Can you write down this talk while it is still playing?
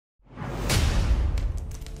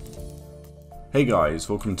Hey guys,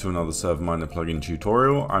 welcome to another ServerMiner plugin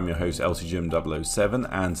tutorial. I'm your host LTGym007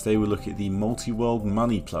 and today we'll look at the multi-world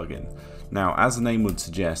money plugin. Now, as the name would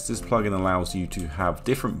suggest, this plugin allows you to have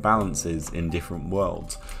different balances in different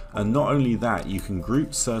worlds. And not only that, you can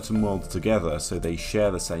group certain worlds together so they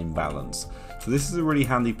share the same balance. So this is a really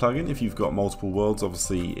handy plugin if you've got multiple worlds.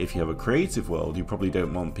 Obviously, if you have a creative world, you probably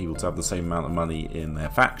don't want people to have the same amount of money in their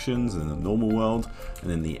factions, in the normal world,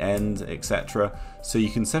 and in the end, etc. So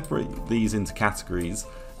you can separate these into categories,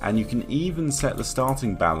 and you can even set the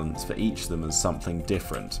starting balance for each of them as something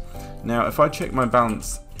different. Now, if I check my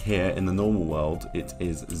balance here in the normal world, it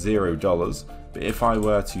is $0, but if I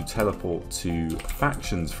were to teleport to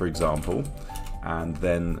factions, for example, and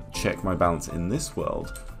then check my balance in this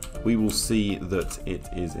world, we will see that it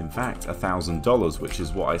is in fact $1,000, which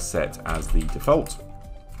is what I set as the default.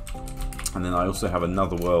 And then I also have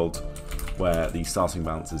another world where the starting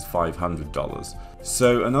balance is $500.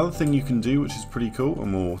 So another thing you can do, which is pretty cool,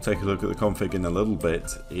 and we'll take a look at the config in a little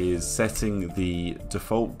bit, is setting the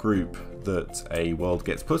default group that a world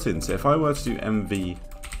gets put in. So if I were to do mv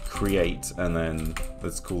create and then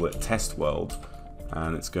let's call it test world,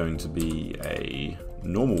 and it's going to be a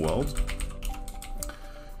normal world,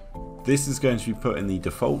 this is going to be put in the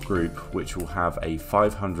default group, which will have a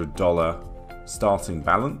 $500 starting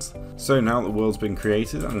balance. So now the world's been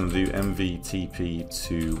created, I'm going to do mvtp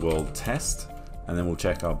to world test, and then we'll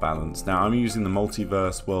check our balance. Now I'm using the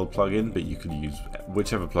multiverse world plugin, but you could use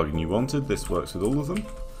whichever plugin you wanted. This works with all of them.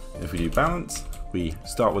 If we do balance, we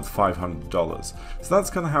start with $500. So that's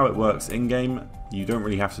kind of how it works in game. You don't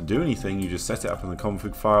really have to do anything, you just set it up in the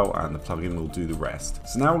config file and the plugin will do the rest.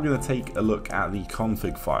 So now we're going to take a look at the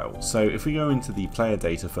config file. So if we go into the player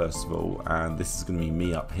data first of all, and this is going to be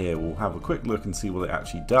me up here, we'll have a quick look and see what it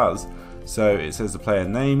actually does. So it says the player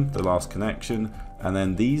name, the last connection, and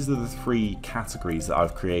then these are the three categories that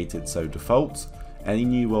I've created. So default, any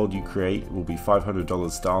new world you create will be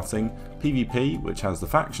 $500 starting. PvP, which has the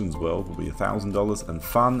factions world, will be $1,000, and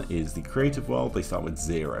fun is the creative world, they start with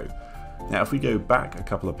 0. Now if we go back a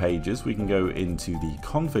couple of pages, we can go into the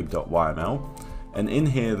config.yml, and in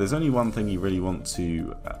here there's only one thing you really want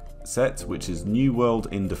to set, which is new world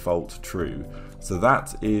in default true. So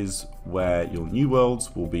that is where your new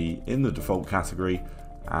worlds will be in the default category,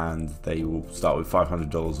 and they will start with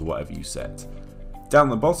 $500 or whatever you set. Down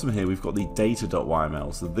the bottom here we've got the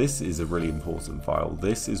data.yml, so this is a really important file.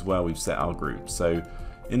 This is where we've set our groups. So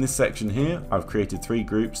in this section here I've created 3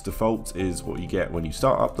 groups. Default is what you get when you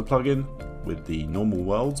start up the plugin with the normal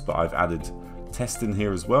worlds, but I've added test in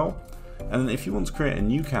here as well. And then if you want to create a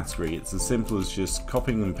new category, it's as simple as just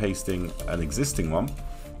copying and pasting an existing one,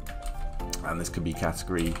 and this could be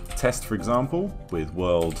category test, for example, with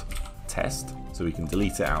world test, so we can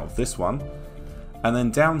delete it out of this one. And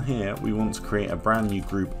then down here we want to create a brand new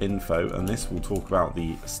group info, and this will talk about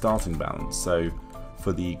the starting balance. So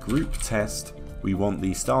for the group test, we want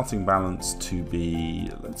the starting balance to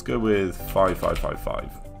be, let's go with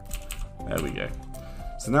 5555. There we go.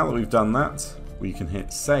 So now that we've done that, we can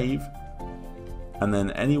hit save, and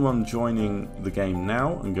then anyone joining the game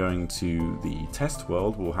now and going to the test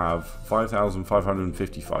world will have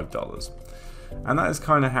 $5,555. And that is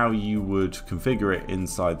kind of how you would configure it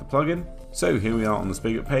inside the plugin. So here we are on the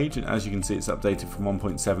spigot page, and as you can see it's updated from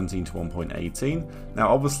 1.17 to 1.18. Now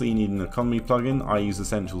obviously you need an economy plugin. I use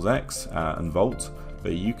Essentials X and Vault,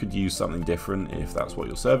 but you could use something different if that's what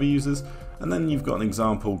your server uses. And then you've got an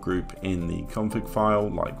example group in the config file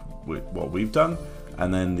like what we've done.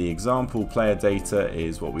 And then the example player data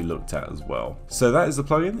is what we looked at as well. So that is the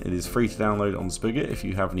plugin. It is free to download on Spigot. If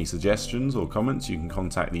you have any suggestions or comments, you can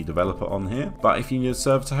contact the developer on here. But if you need a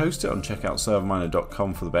server to host it on, check out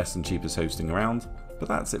ServerMiner.com for the best and cheapest hosting around. But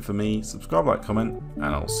that's it for me. Subscribe, like, comment, and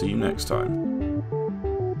I'll see you next time.